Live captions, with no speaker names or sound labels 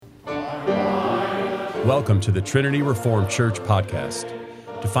Welcome to the Trinity Reformed Church podcast.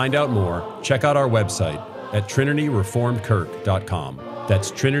 To find out more, check out our website at trinityreformedkirk.com.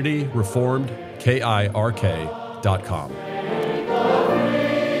 That's trinityreformedkirk.com.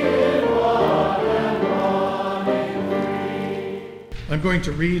 I'm going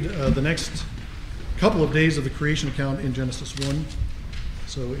to read the next couple of days of the creation account in Genesis 1.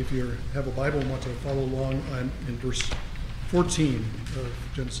 So if you have a Bible and want to follow along, I'm in verse 14 of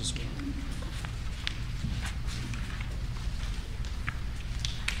Genesis 1.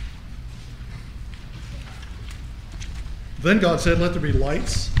 Then God said, "Let there be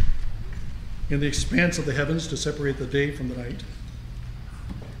lights in the expanse of the heavens to separate the day from the night,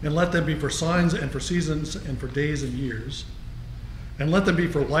 and let them be for signs and for seasons and for days and years, and let them be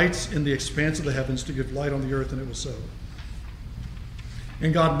for lights in the expanse of the heavens to give light on the earth," and it was so.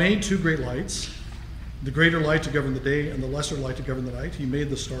 And God made two great lights, the greater light to govern the day and the lesser light to govern the night. He made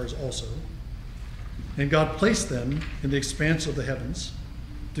the stars also. And God placed them in the expanse of the heavens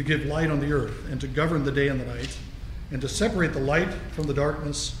to give light on the earth and to govern the day and the night, and to separate the light from the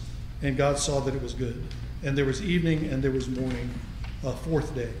darkness. And God saw that it was good. And there was evening and there was morning, a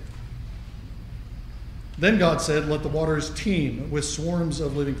fourth day. Then God said, "Let the waters teem with swarms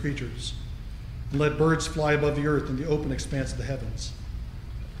of living creatures, and let birds fly above the earth in the open expanse of the heavens."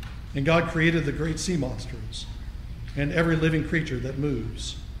 And God created the great sea monsters, and every living creature that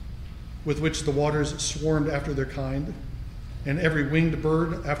moves, with which the waters swarmed after their kind, and every winged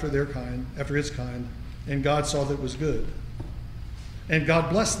bird after its kind. And God saw that it was good. And God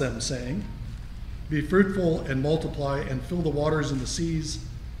blessed them, saying, "Be fruitful and multiply, and fill the waters in the seas,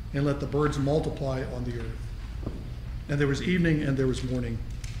 and let the birds multiply on the earth." And there was evening and there was morning,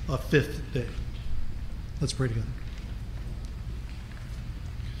 a fifth day. Let's pray together.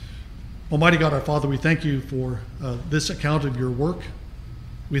 Almighty God, our Father, we thank you for this account of your work.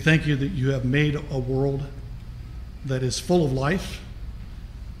 We thank you that you have made a world that is full of life,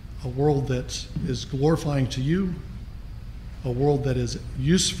 a world that is glorifying to you, a world that is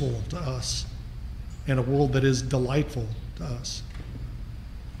useful to us, and a world that is delightful to us.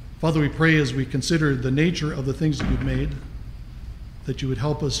 Father, we pray as we consider the nature of the things that you've made, that you would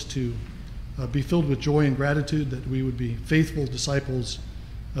help us to be filled with joy and gratitude, that we would be faithful disciples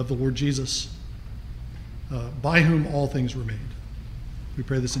of the Lord Jesus, by whom all things were made. We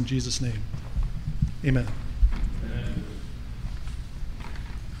pray this in Jesus' name. Amen.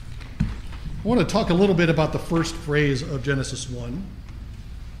 I want to talk a little bit about the first phrase of Genesis 1,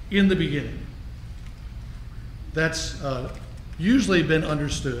 in the beginning. That's usually been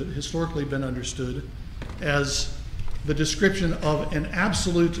understood, historically been understood, as the description of an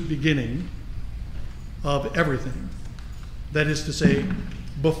absolute beginning of everything. That is to say,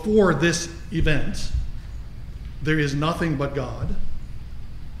 before this event, there is nothing but God.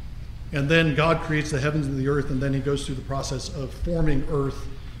 And then God creates the heavens and the earth, and then he goes through the process of forming earth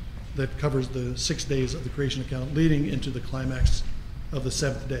that covers the 6 days of the creation account, leading into the climax of the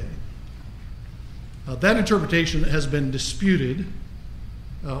seventh day. That interpretation has been disputed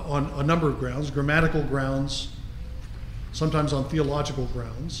on a number of grounds, grammatical grounds, sometimes on theological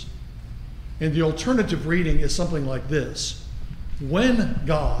grounds. And the alternative reading is something like this: when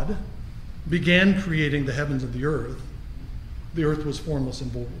God began creating the heavens and the earth was formless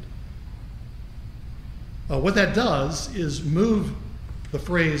and void. What that does is move the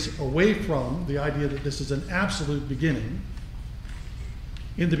phrase away from the idea that this is an absolute beginning.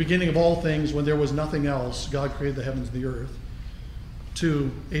 In the beginning of all things, when there was nothing else, God created the heavens and the earth, to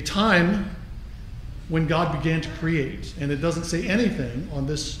a time when God began to create. And it doesn't say anything on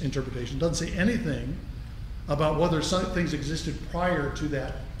this interpretation, doesn't say anything about whether some things existed prior to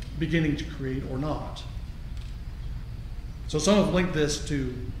that beginning to create or not. So some have linked this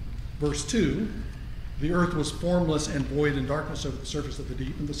to verse 2, "The earth was formless and void, and darkness over the surface of the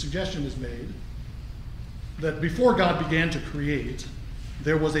deep." And the suggestion is made that before God began to create,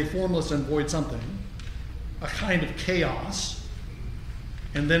 there was a formless and void something, a kind of chaos.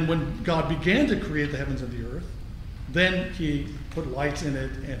 And then when God began to create the heavens and the earth, then he put lights in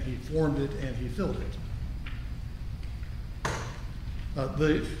it, and he formed it, and he filled it.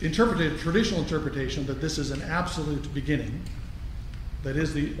 The traditional interpretation that this is an absolute beginning, that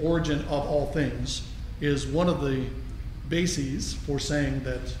is the origin of all things, is one of the bases for saying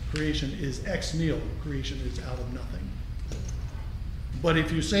that creation is ex nihilo, creation is out of nothing. But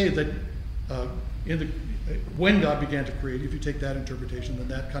if you say that when God began to create, if you take that interpretation, then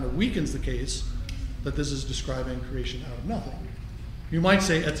that kind of weakens the case that this is describing creation out of nothing. You might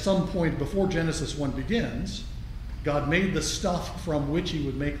say at some point before Genesis 1 begins, God made the stuff from which he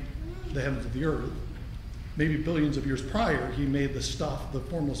would make the heavens and the earth, maybe billions of years prior, he made the stuff, the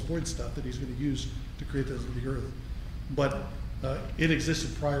formless void stuff that he's going to use to create the earth. But it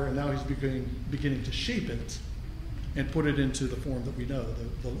existed prior, and now he's beginning to shape it and put it into the form that we know,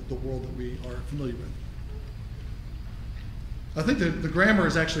 the world that we are familiar with. I think the grammar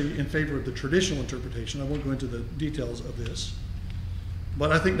is actually in favor of the traditional interpretation. I won't go into the details of this.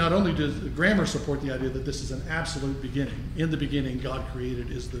 But I think not only does the grammar support the idea that this is an absolute beginning. In the beginning, God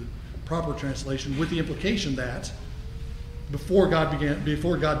created is the proper translation, with the implication that before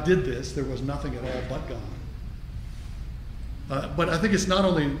God did this, there was nothing at all but God. But I think it's not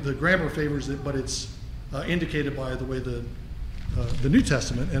only the grammar favors it, but it's indicated by the way the New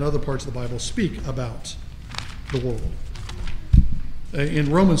Testament and other parts of the Bible speak about the world.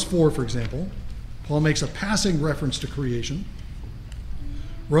 In Romans 4, for example, Paul makes a passing reference to creation.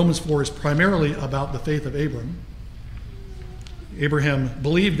 Romans 4 is primarily about the faith of Abram. Abraham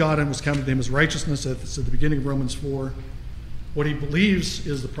believed God and was counted to him as righteousness. It's at the beginning of Romans 4. What he believes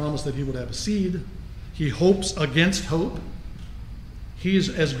is the promise that he would have a seed. He hopes against hope. He's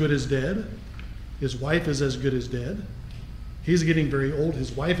as good as dead. His wife is as good as dead. He's getting very old.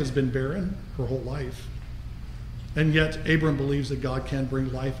 His wife has been barren her whole life. And yet Abram believes that God can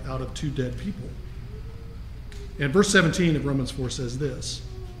bring life out of two dead people. And verse 17 of Romans 4 says this,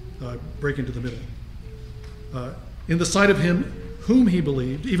 break into the middle. In the sight of him whom he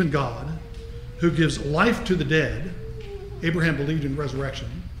believed, even God, who gives life to the dead, Abraham believed in resurrection.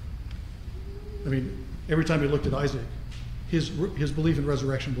 I mean, every time he looked at Isaac, his belief in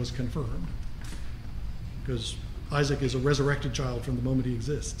resurrection was confirmed. Because Isaac is a resurrected child from the moment he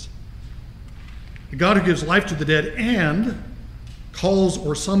exists. The God who gives life to the dead and calls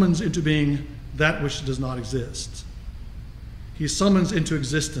or summons into being that which does not exist. He summons into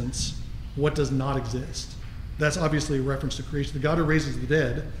existence what does not exist. That's obviously a reference to creation. The God who raises the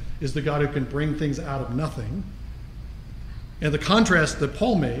dead is the God who can bring things out of nothing. And the contrast that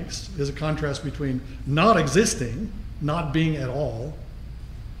Paul makes is a contrast between not existing, not being at all,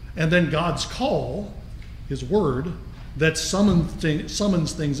 and then God's call, his word, that summons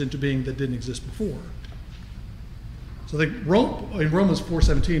things into being that didn't exist before. So I think in Romans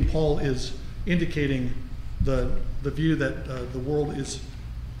 4:17, Paul is indicating the view that the world is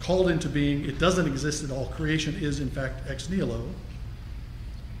called into being. It doesn't exist at all. Creation is, in fact, ex nihilo.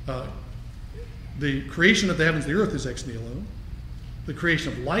 The creation of the heavens and the earth is ex nihilo. The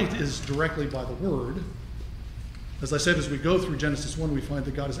creation of light is directly by the word. As I said, as we go through Genesis 1, we find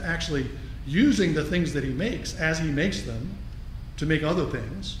that God is actually using the things that he makes as he makes them to make other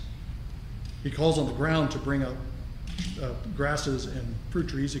things. He calls on the ground to bring up grasses and fruit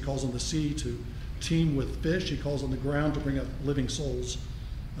trees. He calls on the sea to teem with fish. He calls on the ground to bring up living souls,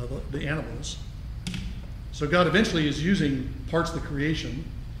 the animals. So God eventually is using parts of the creation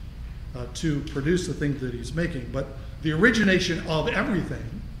to produce the things that he's making. But the origination of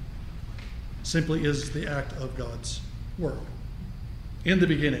everything simply is the act of God's work. In the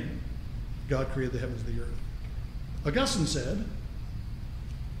beginning, God created the heavens and the earth. Augustine said,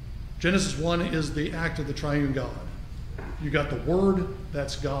 Genesis 1 is the act of the triune God. You've got the Word,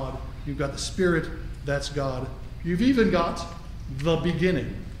 that's God. You've got the Spirit, that's God. You've even got the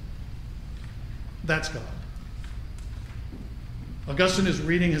beginning. That's God. Augustine is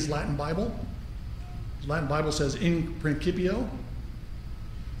reading his Latin Bible. His Latin Bible says in principio.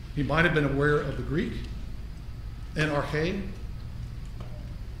 He might have been aware of the Greek and arche.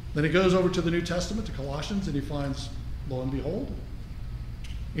 Then he goes over to the New Testament, to Colossians, and he finds, lo and behold,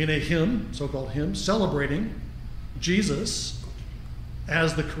 in a hymn, so-called hymn, celebrating Jesus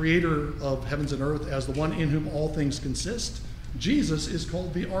as the creator of heavens and earth, as the one in whom all things consist. Jesus is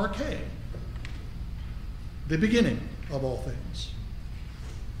called the arche, the beginning of all things.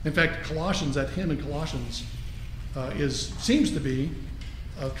 In fact, Colossians, that hymn in Colossians, seems to be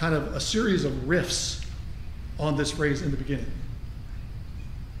kind of a series of riffs on this phrase in the beginning.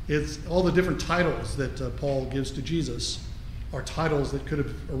 It's all the different titles that Paul gives to Jesus are titles that could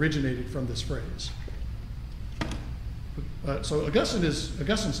have originated from this phrase. So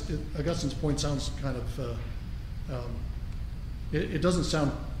Augustine's point sounds kind of, it doesn't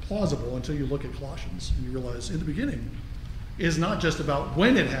sound plausible until you look at Colossians and you realize in the beginning is not just about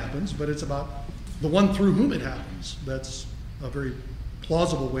when it happens, but it's about the one through whom it happens. That's a very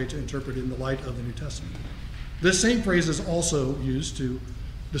plausible way to interpret it in the light of the New Testament. This same phrase is also used to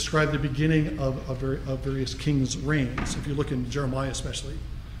describe the beginning of various kings' reigns. If you look in Jeremiah especially,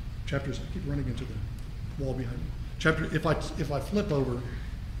 chapters, I keep running into the wall behind me. If I flip over,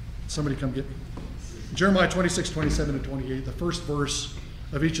 somebody come get me. Jeremiah 26, 27, and 28, the first verse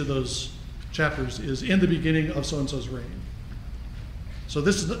of each of those chapters is in the beginning of so-and-so's reign. So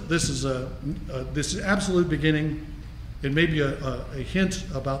this is absolute beginning. It may be a hint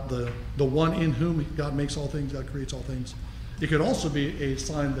about the one in whom God makes all things, God creates all things. It could also be a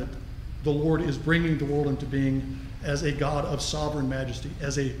sign that the Lord is bringing the world into being as a God of sovereign majesty,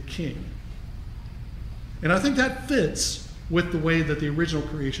 as a king. And I think that fits with the way that the original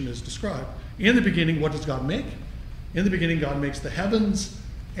creation is described. In the beginning, what does God make? In the beginning, God makes the heavens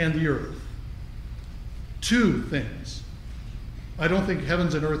and the earth. Two things. I don't think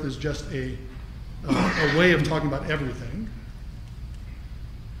heavens and earth is just a way of talking about everything.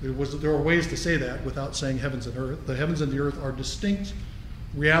 There are ways to say that without saying heavens and earth. The heavens and the earth are distinct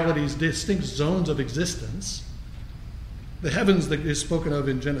realities, distinct zones of existence. The heavens that is spoken of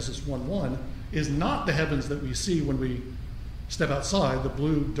in Genesis 1:1 is not the heavens that we see when we step outside, the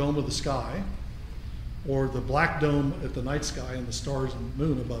blue dome of the sky, or the black dome at the night sky and the stars and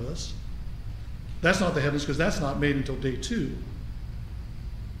moon above us. That's not the heavens, because that's not made until day 2.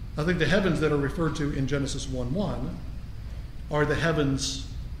 I think the heavens that are referred to in Genesis 1:1 are the heavens,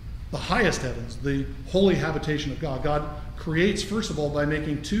 the highest heavens, the holy habitation of God. God creates, first of all, by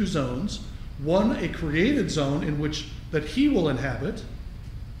making 2 zones. One, a created zone in which that he will inhabit,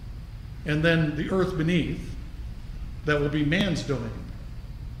 and then the earth beneath that will be man's domain.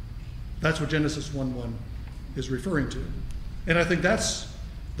 That's what Genesis 1:1 is referring to. And I think that's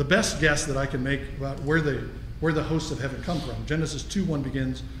the best guess that I can make about where the hosts of heaven come from. Genesis 2:1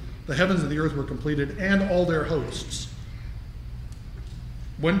 begins, the heavens and the earth were completed and all their hosts.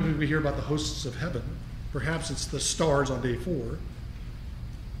 When did we hear about the hosts of heaven? Perhaps it's the stars on day 4.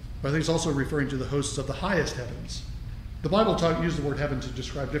 But I think it's also referring to the hosts of the highest heavens. The Bible uses the word heaven to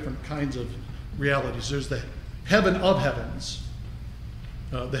describe different kinds of realities. There's the heaven of heavens.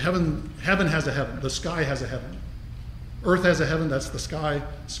 Heaven has a heaven. The sky has a heaven. Earth has a heaven, that's the sky.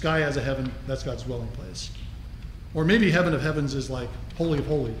 Sky has a heaven, that's God's dwelling place. Or maybe heaven of heavens is like Holy of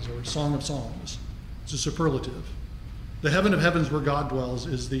Holies or Song of Songs. It's a superlative. The heaven of heavens where God dwells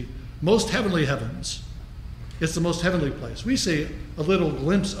is the most heavenly heavens. It's the most heavenly place. We see a little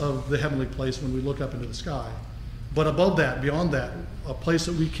glimpse of the heavenly place when we look up into the sky. But above that, beyond that, a place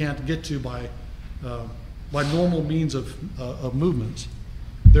that we can't get to by normal means of movement,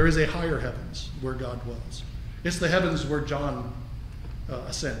 there is a higher heavens where God dwells. It's the heavens where John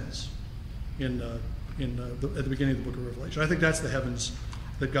ascends at the beginning of the book of Revelation. I think that's the heavens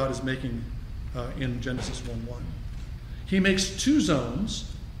that God is making in Genesis 1:1. He makes 2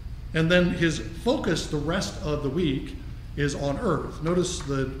 zones, and then his focus the rest of the week is on earth. Notice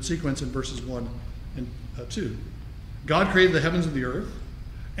the sequence in verses 1 and 2. God created the heavens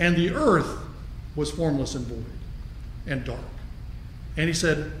and the earth was formless and void and dark. And he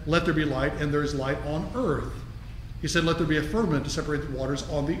said, let there be light, and there is light on earth. He said, let there be a firmament to separate the waters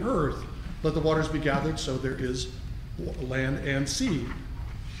on the earth. Let the waters be gathered, so there is land and sea.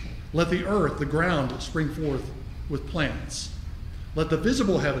 Let the earth, the ground, spring forth with plants. Let the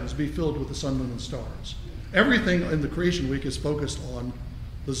visible heavens be filled with the sun, moon, and stars. Everything in the creation week is focused on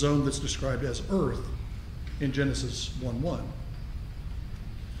the zone that's described as earth in Genesis 1:1.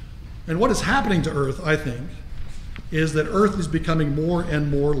 And what is happening to earth, I think, is that earth is becoming more and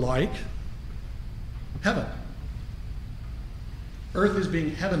more like heaven. Earth is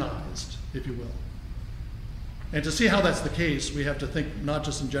being heavenized, if you will. And to see how that's the case, we have to think not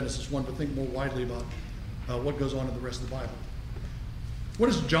just in Genesis 1, but think more widely about what goes on in the rest of the Bible. What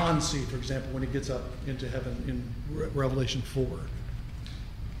does John see, for example, when he gets up into heaven in Revelation 4?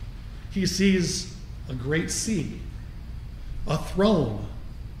 He sees a great sea, a throne,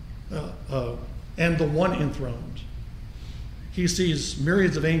 and the one enthroned. He sees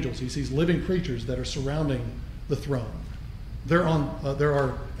myriads of angels. He sees living creatures that are surrounding the throne. There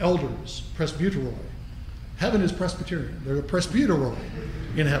are elders, presbyteroi. Heaven is Presbyterian. There are presbyteroi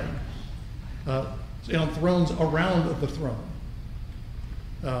in heaven, on thrones around the throne.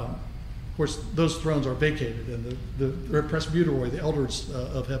 Of course, those thrones are vacated, and the presbyteroi, the elders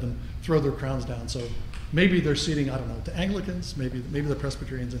of heaven, throw their crowns down. So maybe they're seating, I don't know, the Anglicans, maybe the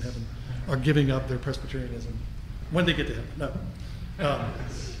Presbyterians in heaven are giving up their Presbyterianism when they get to heaven. No.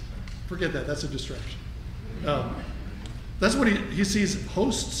 Forget that. That's a distraction. That's what he sees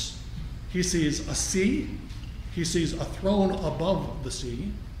hosts. He sees a sea. He sees a throne above the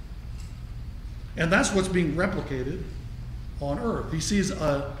sea. And that's what's being replicated on earth. He sees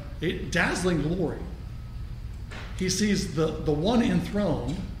a dazzling glory. He sees the one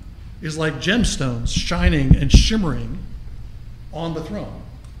enthroned is like gemstones shining and shimmering on the throne.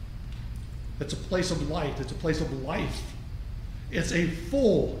 It's a place of light. It's a place of life. It's a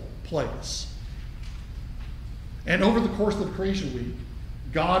full place. And over the course of the creation week,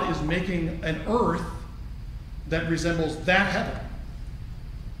 God is making an earth that resembles that heaven.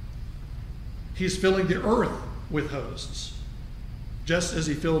 He's filling the earth with hosts, just as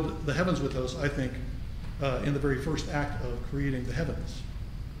he filled the heavens with hosts, I think, in the very first act of creating the heavens.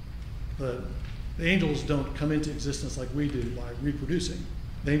 The angels don't come into existence like we do by reproducing.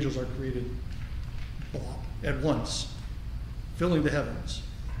 The angels are created at once, filling the heavens.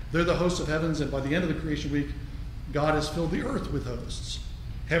 They're the hosts of heavens, and by the end of the creation week, God has filled the earth with hosts.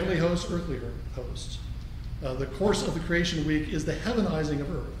 Heavenly hosts, earthly hosts. The course of the creation week is the heavenizing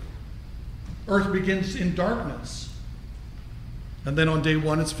of earth. Earth begins in darkness, and then on day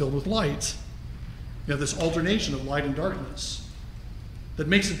one it's filled with light. You have this alternation of light and darkness that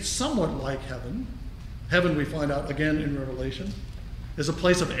makes it somewhat like heaven. Heaven, we find out again in Revelation, is a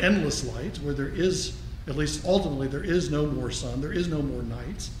place of endless light where there is, at least ultimately, there is no more sun, there is no more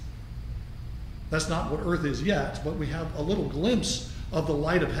night. That's not what earth is yet, but we have a little glimpse of the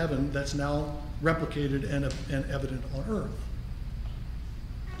light of heaven that's now replicated and evident on earth.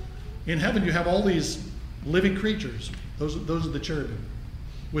 In heaven, you have all these living creatures. Those are the cherubim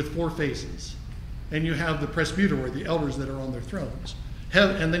with 4 faces. And you have the presbyteroid, the elders that are on their thrones.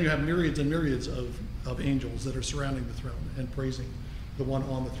 And then you have myriads and myriads of angels that are surrounding the throne and praising the one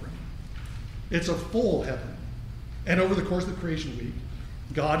on the throne. It's a full heaven. And over the course of the creation week,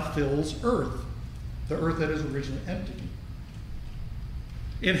 God fills earth, the earth that is originally empty.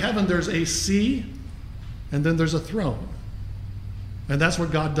 In heaven, there's a sea, and then there's a throne. And that's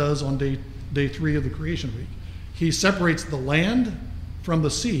what God does on day 3 of the creation week. He separates the land from the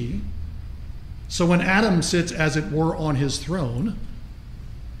sea. So when Adam sits, as it were, on his throne,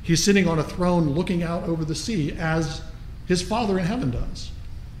 he's sitting on a throne looking out over the sea as his Father in heaven does.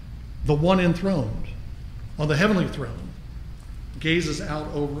 The one enthroned on the heavenly throne gazes out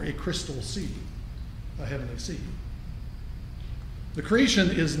over a crystal sea, a heavenly sea. The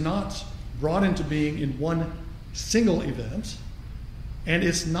creation is not brought into being in one single event, and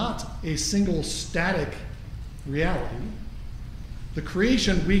it's not a single static reality. The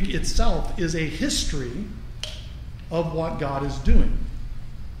creation week itself is a history of what God is doing.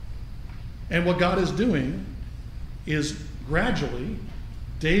 And what God is doing is gradually,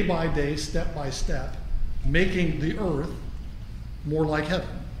 day by day, step by step, making the earth more like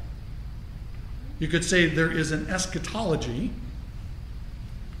heaven. You could say there is an eschatology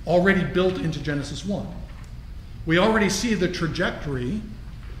already built into Genesis 1. We already see the trajectory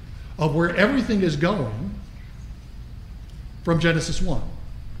of where everything is going from Genesis 1.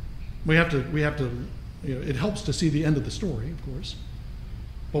 We have to, it helps to see the end of the story, of course.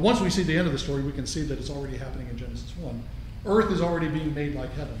 But once we see the end of the story, we can see that it's already happening in Genesis 1. Earth is already being made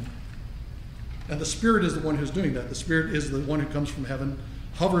like heaven. And the Spirit is the one who's doing that. The Spirit is the one who comes from heaven,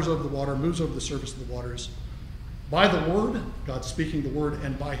 hovers over the water, moves over the surface of the waters. By the Word, God speaking the Word,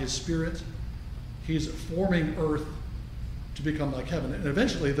 and by His Spirit, He's forming earth to become like heaven. And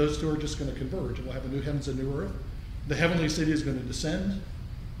eventually those two are just going to converge, and we'll have a new heavens and new earth. The heavenly city is going to descend,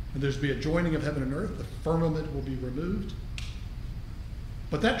 and there's be a joining of heaven and earth. The firmament will be removed.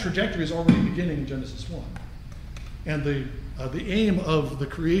 But that trajectory is already beginning in Genesis 1. And the aim of the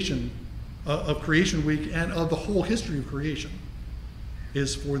creation, of creation week, and of the whole history of creation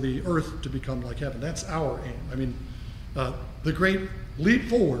is for the earth to become like heaven. That's our aim. I mean, the great leap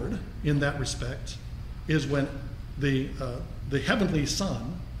forward in that respect is when the heavenly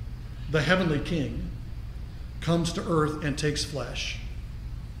Son, the heavenly King, comes to earth and takes flesh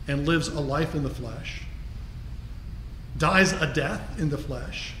and lives a life in the flesh, dies a death in the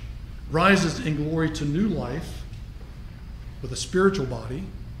flesh, rises in glory to new life with a spiritual body,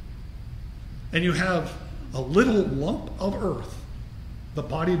 and you have a little lump of earth, the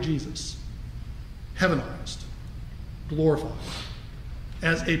body of Jesus, heavenized, glorified,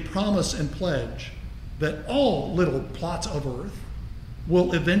 as a promise and pledge that all little plots of earth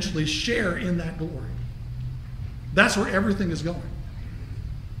will eventually share in that glory. That's where everything is going.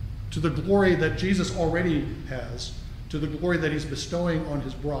 To the glory that Jesus already has, to the glory that He's bestowing on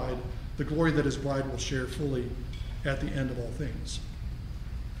His bride, the glory that His bride will share fully at the end of all things.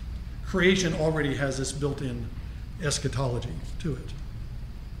 Creation already has this built-in eschatology to it.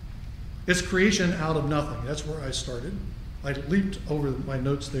 It's creation out of nothing. That's where I started. I leaped over my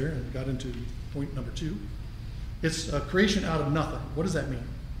notes there and got into point number 2. It's creation out of nothing. What does that mean?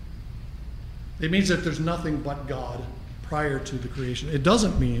 It means that there's nothing but God prior to the creation. It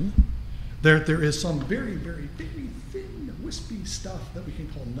doesn't mean that there is some very, very, very thin, wispy stuff that we can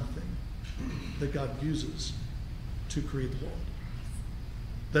call nothing that God uses to create the world.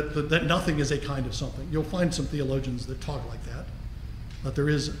 That nothing is a kind of something. You'll find some theologians that talk like that, that there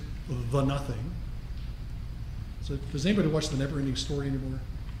is the nothing. So does anybody watch The Never-Ending Story anymore?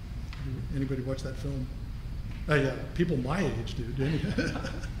 Anybody watch that film? Yeah, people my age do.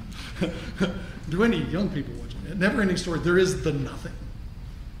 Do any young people watch it? Never-ending story. There is the nothing.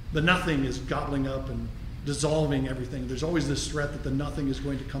 The nothing is gobbling up and dissolving everything. There's always this threat that the nothing is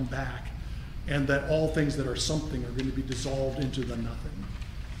going to come back, and that all things that are something are going to be dissolved into the nothing.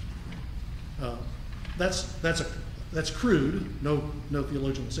 That's crude. No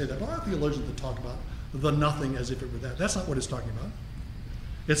theologian will say that. But our theologians that talk about the nothing as if it were that. That's not what it's talking about.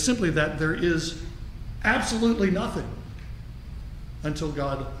 It's simply that there is absolutely nothing until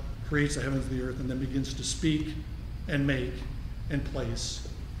God creates the heavens and the earth and then begins to speak and make and place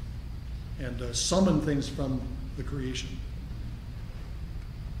and summon things from the creation.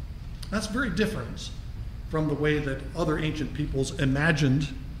 That's very different from the way that other ancient peoples imagined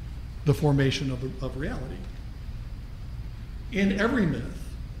the formation of reality. In every myth,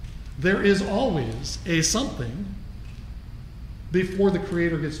 there is always a something before the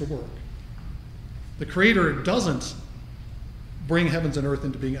Creator gets to work. The Creator doesn't bring heavens and earth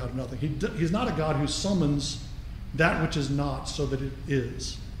into being out of nothing. He's not a God who summons that which is not so that it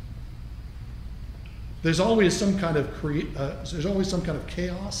is. There's always some kind of chaos. There's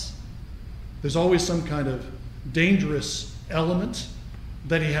always some kind of dangerous element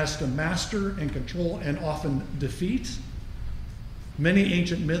that he has to master and control and often defeat. Many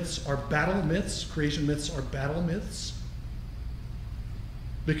ancient myths are battle myths. Creation myths are battle myths,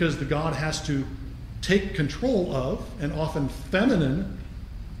 because the God has to take control of an often feminine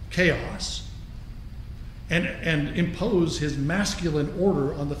chaos and impose his masculine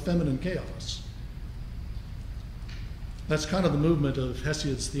order on the feminine chaos. That's kind of the movement of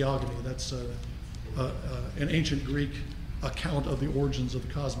Hesiod's theogony. That's an ancient Greek account of the origins of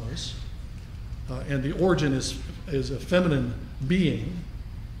the cosmos. And the origin is a feminine being.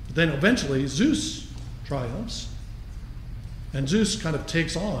 Then eventually Zeus triumphs, and Zeus kind of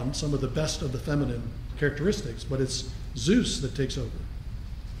takes on some of the best of the feminine characteristics, but it's Zeus that takes over.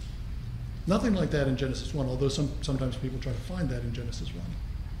 Nothing like that in Genesis 1, although sometimes people try to find that in Genesis 1.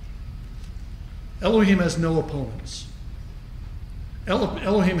 Elohim has no opponents.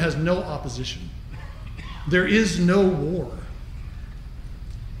 Elohim has no opposition. There is no war.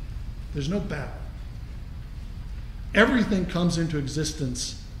 There's no battle. Everything comes into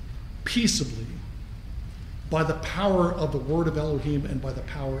existence peaceably by the power of the word of Elohim and by the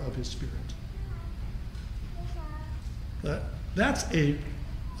power of his Spirit. That's a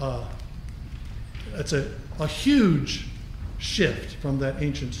huge shift from that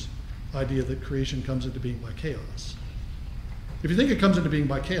ancient idea that creation comes into being by chaos. If you think it comes into being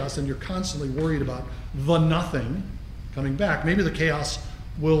by chaos, then you're constantly worried about the nothing coming back. Maybe the chaos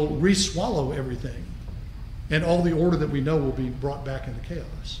will re-swallow everything, and all the order that we know will be brought back into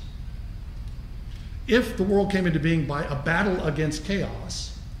chaos. If the world came into being by a battle against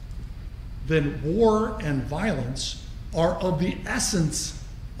chaos, then war and violence are of the essence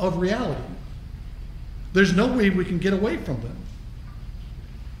of reality. There's no way we can get away from them.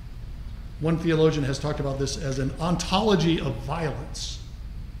 One theologian has talked about this as an ontology of violence.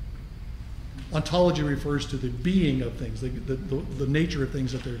 Ontology refers to the being of things, the nature of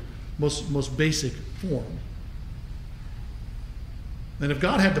things at their most basic form. And if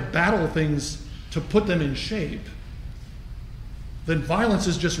God had to battle things to put them in shape, then violence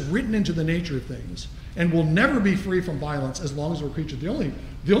is just written into the nature of things, and we'll never be free from violence as long as we're creatures.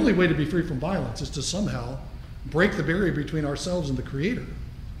 The only way to be free from violence is to somehow break the barrier between ourselves and the Creator.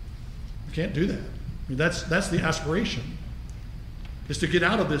 We can't do that. I mean, that's the aspiration, is to get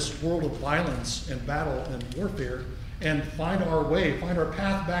out of this world of violence and battle and warfare and find our way, find our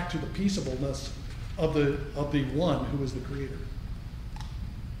path back to the peaceableness of the one who is the Creator.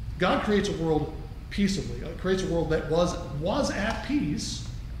 God creates a world peaceably. God creates a world that was at peace,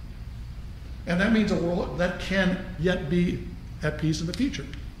 and that means a world that can yet be at peace in the future.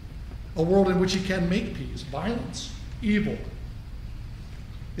 A world in which he can make peace. Violence, evil,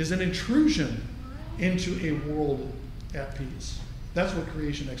 is an intrusion into a world at peace. That's what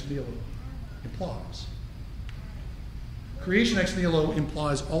creation ex nihilo implies. Creation ex nihilo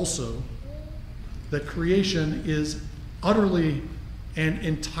implies also that creation is utterly and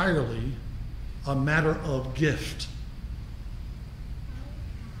entirely a matter of gift.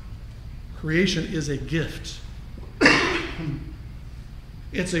 Creation is a gift.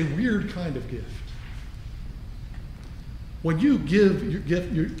 It's a weird kind of gift. When you give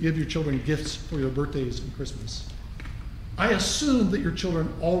your children gifts for your birthdays and Christmas, I assume that your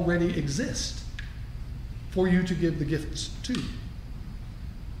children already exist for you to give the gifts to.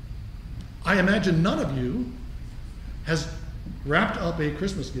 I imagine none of you has wrapped up a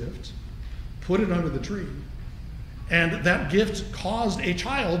Christmas gift, put it under the tree, and that gift caused a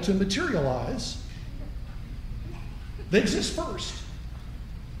child to materialize. They exist first.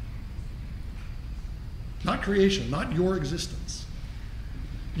 Not creation, not your existence.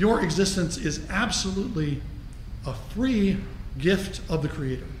 Your existence is absolutely a free gift of the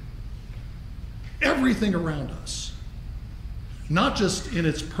Creator. Everything around us, not just in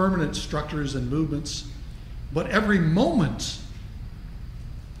its permanent structures and movements, but every moment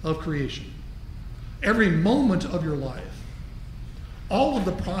of creation, every moment of your life, all of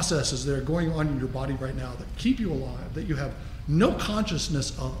the processes that are going on in your body right now that keep you alive, that you have no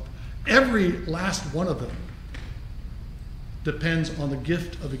consciousness of, every last one of them depends on the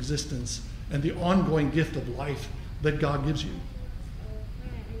gift of existence and the ongoing gift of life that God gives you.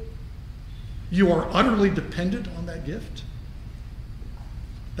 You are utterly dependent on that gift.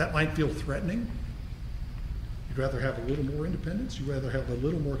 That might feel threatening. You'd rather have a little more independence. You'd rather have a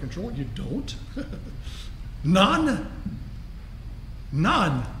little more control. You don't. None.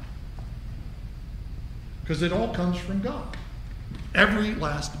 None. Because it all comes from God. Every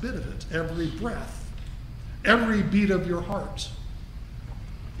last bit of it, every breath, every beat of your heart.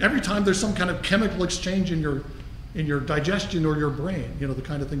 Every time there's some kind of chemical exchange in your digestion or your brain, you know, the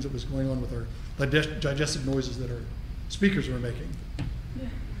kind of things that was going on with our digestive noises that our speakers were making.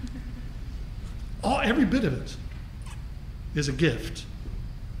 Every bit of it is a gift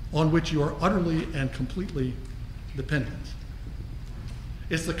on which you are utterly and completely dependent.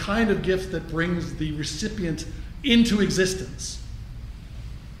 It's the kind of gift that brings the recipient into existence.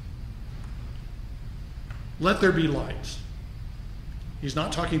 Let there be light. He's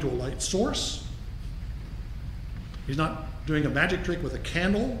not talking to a light source. He's not doing a magic trick with a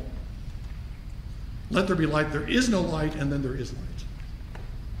candle. Let there be light. There is no light, and then there is light.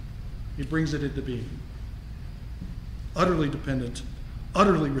 He brings it into being. Utterly dependent,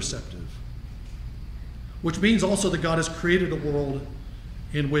 utterly receptive. Which means also that God has created a world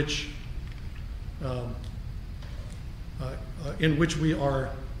in which we are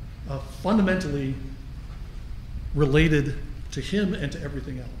fundamentally related to Him and to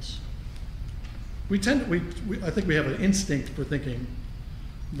everything else. I think we have an instinct for thinking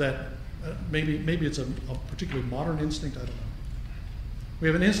that maybe it's a particularly modern instinct, I don't know. We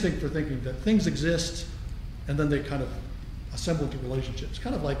have an instinct for thinking that things exist and then they kind of assemble into relationships.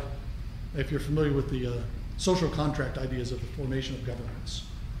 Kind of like if you're familiar with the social contract ideas of the formation of governments.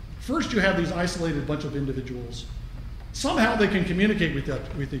 First, you have these isolated bunch of individuals. Somehow they can communicate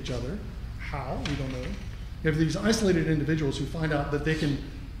with each other. How? We don't know. You have these isolated individuals who find out that they can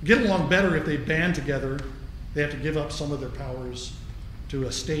get along better if they band together. They have to give up some of their powers to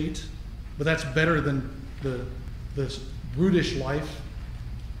a state, but that's better than the brutish life,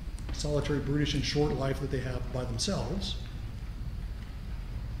 solitary, brutish, and short life that they have by themselves.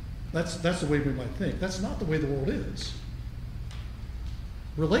 That's the way we might think. That's not the way the world is.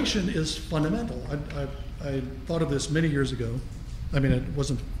 Relation is fundamental. I thought of this many years ago. I mean, it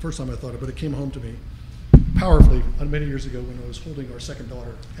wasn't the first time I thought of it, but it came home to me powerfully many years ago when I was holding our second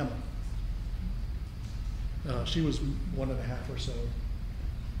daughter, Emma. She was 1.5 or so.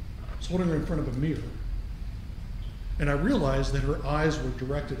 I was holding her in front of a mirror. And I realized that her eyes were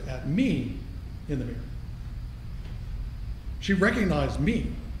directed at me in the mirror. She recognized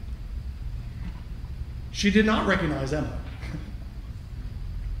me. She did not recognize Emma.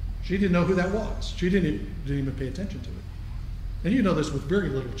 She didn't know who that was. She didn't even pay attention to it. And you know this with very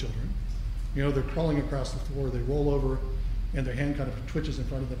little children. You know, they're crawling across the floor, they roll over, and their hand kind of twitches in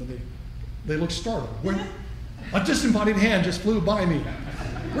front of them, and they look startled. A disembodied hand just flew by me.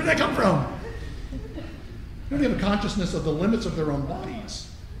 Where did that come from? They don't have a consciousness of the limits of their own bodies.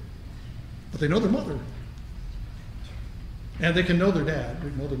 But they know their mother. And they can know their dad. They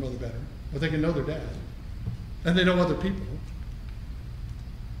know their mother better. But they can know their dad. And they know other people.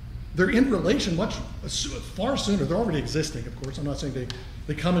 They're in relation far sooner. They're already existing, of course. I'm not saying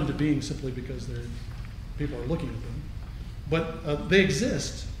they come into being simply because people are looking at them. But they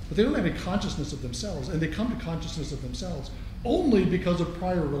exist, but they don't have any consciousness of themselves. And they come to consciousness of themselves only because of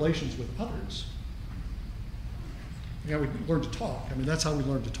prior relations with others. We learn to talk. I mean, that's how we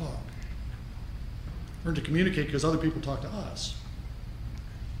learn to talk. Learn to communicate because other people talk to us.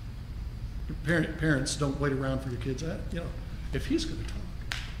 Parents don't wait around for your kids. If he's going to talk,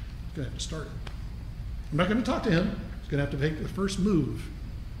 he's going to have to start it. I'm not going to talk to him. He's going to have to make the first move.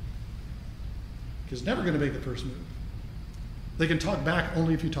 He's never going to make the first move. They can talk back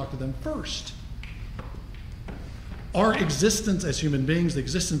only if you talk to them first. Our existence as human beings, the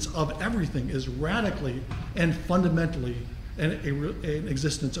existence of everything, is radically and fundamentally an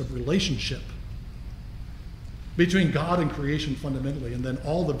existence of relationship between God and creation fundamentally, and then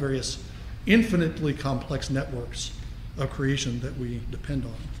all the various infinitely complex networks of creation that we depend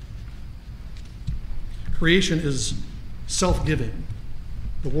on. Creation is self-giving.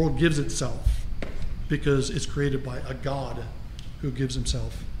 The world gives itself because it's created by a God who gives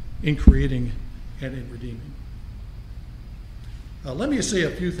himself in creating and in redeeming. Let me say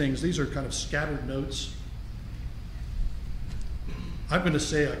a few things. These are kind of scattered notes. I'm going to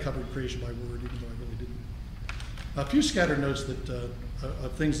say I covered creation by word, even though I really didn't. A few scattered notes that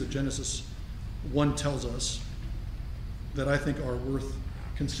of things that Genesis 1 tells us that I think are worth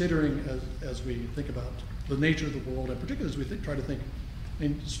considering as we think about the nature of the world, and particularly as we try to think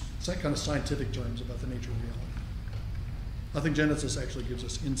in kind of scientific terms about the nature of reality. I think Genesis actually gives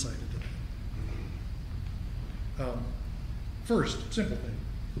us insight into that. First, simple thing.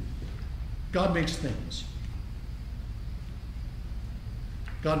 God makes things.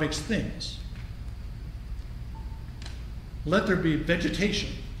 God makes things. Let there be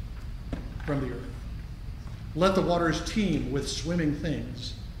vegetation from the earth. Let the waters teem with swimming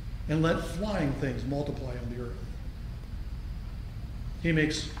things, and let flying things multiply on the earth. He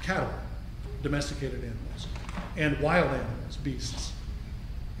makes cattle, domesticated animals, and wild animals, beasts,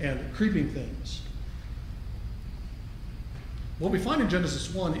 and creeping things. What we find in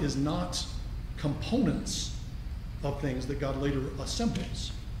Genesis 1 is not components of things that God later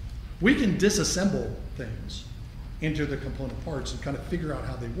assembles. We can disassemble things into the component parts and kind of figure out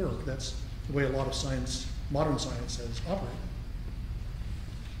how they work. That's the way a lot of science, modern science, has operated.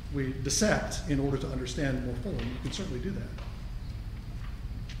 We dissect in order to understand more fully. You can certainly do that.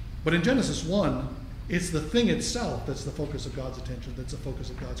 But in Genesis 1, it's the thing itself that's the focus of God's attention, that's the focus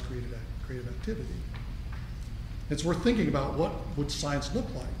of God's creative activity. It's worth thinking about what would science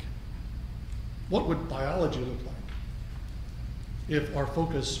look like? What would biology look like if our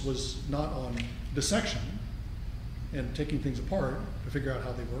focus was not on dissection and taking things apart to figure out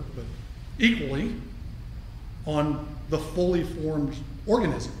how they work, but equally on the fully formed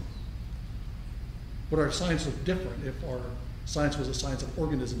organism? Would our science look different if our science was a science of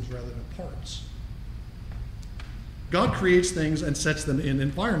organisms rather than parts? God creates things and sets them in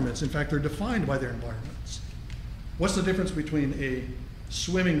environments. In fact, they're defined by their environments. What's the difference between a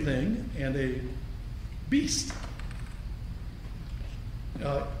swimming thing and a beast?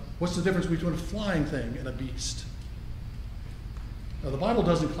 What's the difference between a flying thing and a beast? Now, the Bible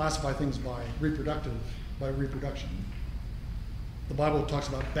doesn't classify things by reproduction. The Bible talks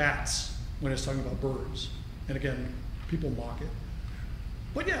about bats when it's talking about birds. And again, people mock it.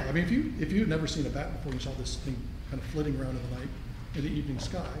 But yeah, I mean, if you've never seen a bat before, you saw this thing kind of flitting around in the night in the evening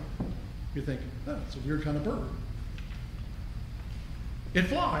sky, you think, oh, it's a weird kind of bird. It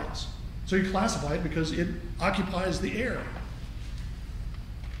flies. So you classify it because it occupies the air.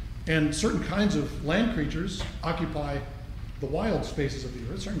 And certain kinds of land creatures occupy the wild spaces of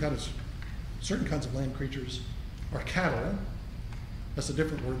the earth. Certain kinds of land creatures are cattle. That's a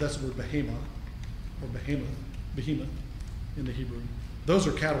different word. That's the word behemoth, or behemoth in the Hebrew. Those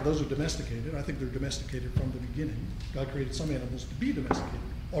are cattle. Those are domesticated. I think they're domesticated from the beginning. God created some animals to be domesticated,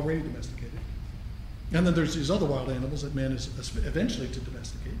 already domesticated. And then there's these other wild animals that man is eventually to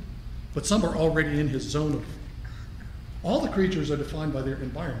domesticate. But some are already in his zone of... All the creatures are defined by their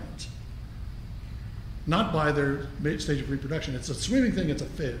environment, not by their stage of reproduction. It's a swimming thing, it's a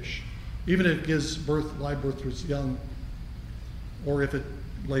fish. Even if it gives live birth to its young, or if it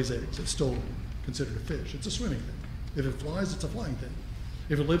lays eggs, it's still considered a fish. It's a swimming thing. If it flies, it's a flying thing.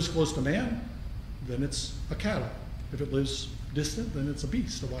 If it lives close to man, then it's a cattle. If it lives distant, then it's a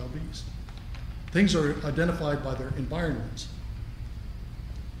beast, a wild beast. Things are identified by their environments.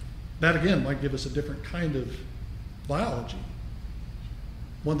 That, again, might give us a different kind of biology,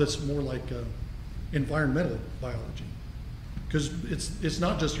 one that's more like environmental biology. Because it's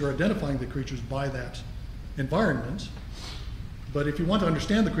not just you're identifying the creatures by that environment, but if you want to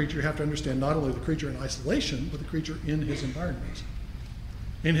understand the creature, you have to understand not only the creature in isolation, but the creature in his environment,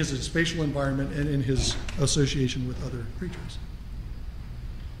 in his spatial environment, and in his association with other creatures.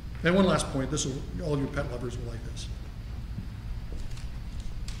 And one last point, all you pet lovers will like this.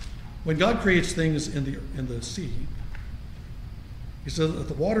 When God creates things in the sea, he says that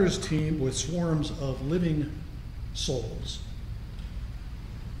the waters teem with swarms of living souls.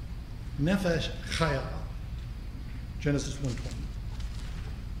 Nefesh chaya, Genesis 1:20.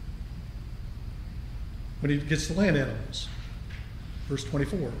 When he gets to land animals, verse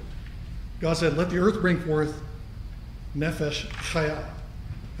 24, God said, let the earth bring forth nefesh chaya,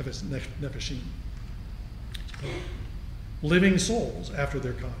 nefeshim, living souls after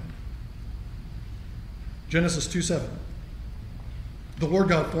their kind. Genesis 2:7. The Lord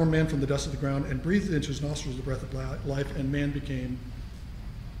God formed man from the dust of the ground and breathed into his nostrils the breath of life, and man became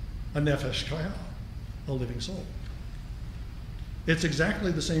a nefesh chaya, a living soul. It's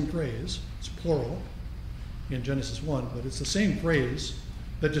exactly the same phrase. It's plural in Genesis 1, but it's the same phrase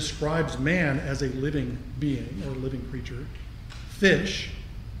that describes man as a living being or living creature, fish,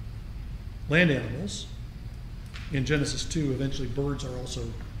 land animals. In Genesis 2, eventually birds are also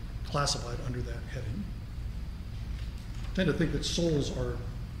classified under that heading. I tend to think that souls are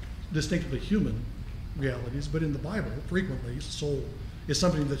distinctively human realities, but in the Bible, frequently, soul is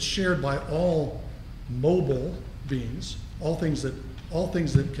something that's shared by all mobile beings, all things that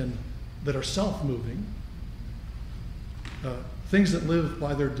are self-moving, things that live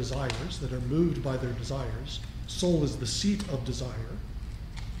by their desires, that are moved by their desires. Soul is the seat of desire,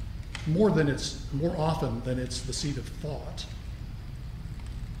 more often than it's the seat of thought.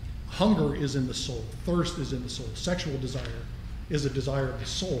 Hunger is in the soul. Thirst is in the soul. Sexual desire is a desire of the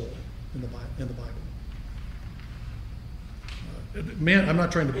soul in the Bible. Man, I'm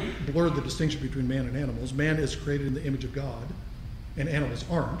not trying to blur the distinction between man and animals. Man is created in the image of God, and animals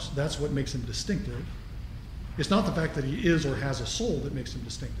aren't. That's what makes him distinctive. It's not the fact that he is or has a soul that makes him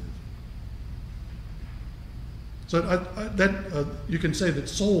distinctive. So you can say that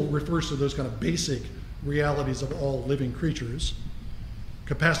soul refers to those kind of basic realities of all living creatures: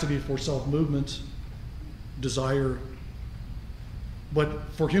 capacity for self-movement, desire. But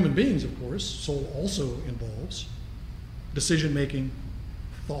for human beings, of course, soul also involves decision-making,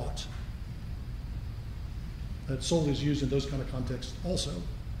 thought. That soul is used in those kind of contexts also.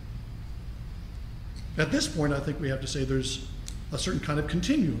 At this point, I think we have to say there's a certain kind of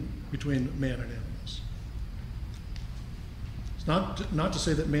continuum between man and animals. It's not to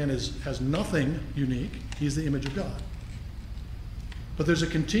say that man has nothing unique. He's the image of God. But there's a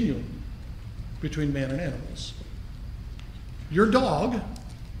continuum between man and animals. Your dog,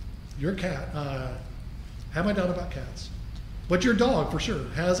 your cat, have my doubt about cats, but your dog for sure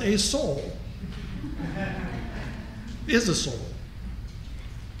has a soul, is a soul.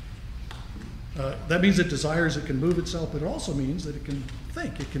 That means it desires, it can move itself, but it also means that it can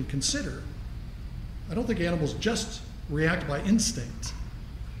think, it can consider. I don't think animals just react by instinct.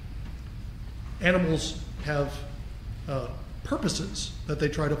 Animals have purposes that they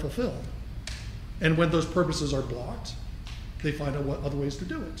try to fulfill. And when those purposes are blocked, they find out what other ways to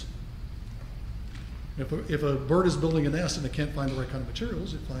do it. If a bird is building a nest and it can't find the right kind of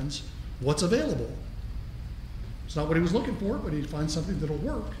materials, it finds what's available. It's not what he was looking for, but he finds something that'll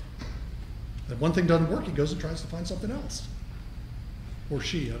work. If one thing doesn't work, he goes and tries to find something else. Or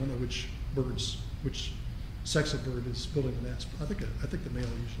she, I don't know which sex of bird is building the nest. I think the male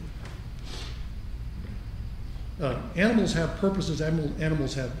usually. Animals have purposes,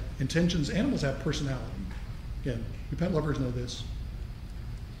 animals have intentions, animals have personality. Again, you pet lovers know this.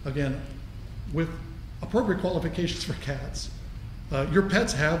 Again, with appropriate qualifications for cats, your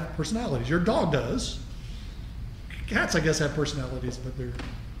pets have personalities. Your dog does. Cats, I guess, have personalities, but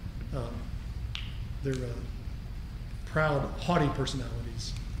they're proud, haughty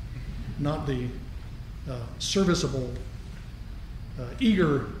personalities, not the serviceable,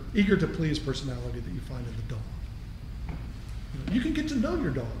 eager to please personality that you find in the dog. You can get to know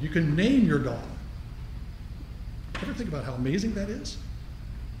your dog. You can name your dog. Ever think about how amazing that is?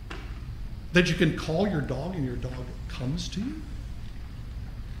 That you can call your dog and your dog comes to you?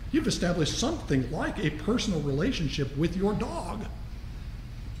 You've established something like a personal relationship with your dog.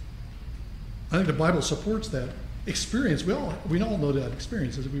 I think the Bible supports that experience. We all know that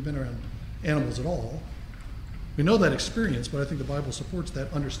experience as we've been around animals at all. We know that experience, but I think the Bible supports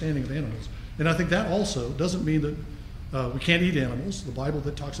that understanding of animals. And I think that also doesn't mean that we can't eat animals. The Bible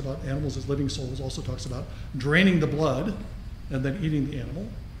that talks about animals as living souls also talks about draining the blood and then eating the animal,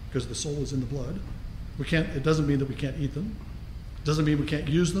 because the soul is in the blood. It doesn't mean that we can't eat them. It doesn't mean we can't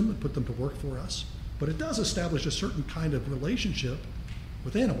use them and put them to work for us. But it does establish a certain kind of relationship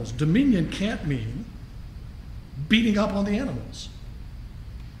with animals. Dominion can't mean beating up on the animals,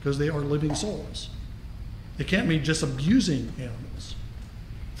 because they are living souls. It can't mean just abusing animals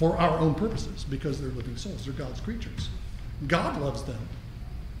for our own purposes, because they're living souls. They're God's creatures. God loves them.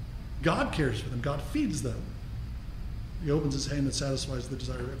 God cares for them. God feeds them. He opens his hand and satisfies the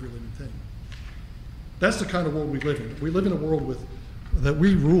desire of every living thing. That's the kind of world we live in. We live in a world that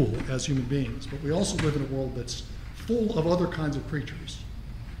we rule as human beings, but we also live in a world that's full of other kinds of creatures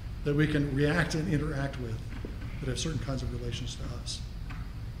that we can react and interact with that have certain kinds of relations to us.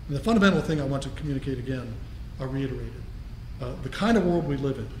 And the fundamental thing I want to communicate again, I reiterate it. The kind of world we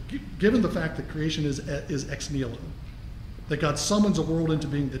live in, given the fact that creation is ex nihilo, that God summons a world into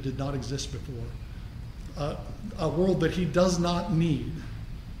being that did not exist before, a world that he does not need,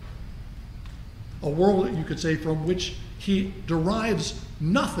 a world that you could say from which he derives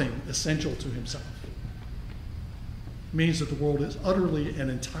nothing essential to himself, means that the world is utterly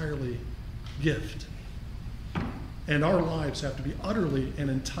and entirely gift. And our lives have to be utterly and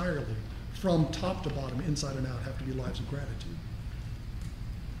entirely, from top to bottom, inside and out, have to be lives of gratitude.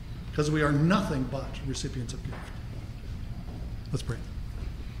 Because we are nothing but recipients of gift. Let's pray.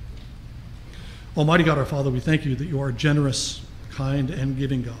 Almighty God, our Father, we thank you that you are a generous, kind, and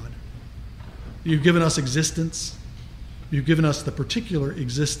giving God. You've given us existence. You've given us the particular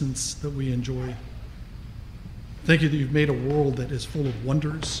existence that we enjoy. Thank you that you've made a world that is full of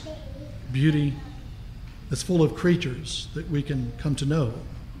wonders, beauty, that's full of creatures that we can come to know,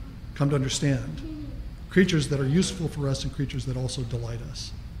 come to understand, creatures that are useful for us and creatures that also delight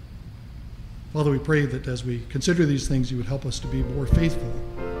us. Father, we pray that as we consider these things, you would help us to be more faithful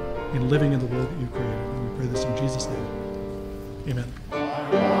in living in the world that you created. And we pray this in Jesus' name. Amen.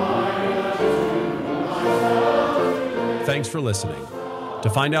 Thanks for listening. To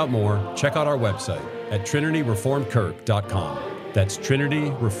find out more, check out our website at trinityreformedkirk.com. That's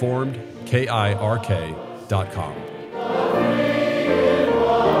trinityreformedkirk.com.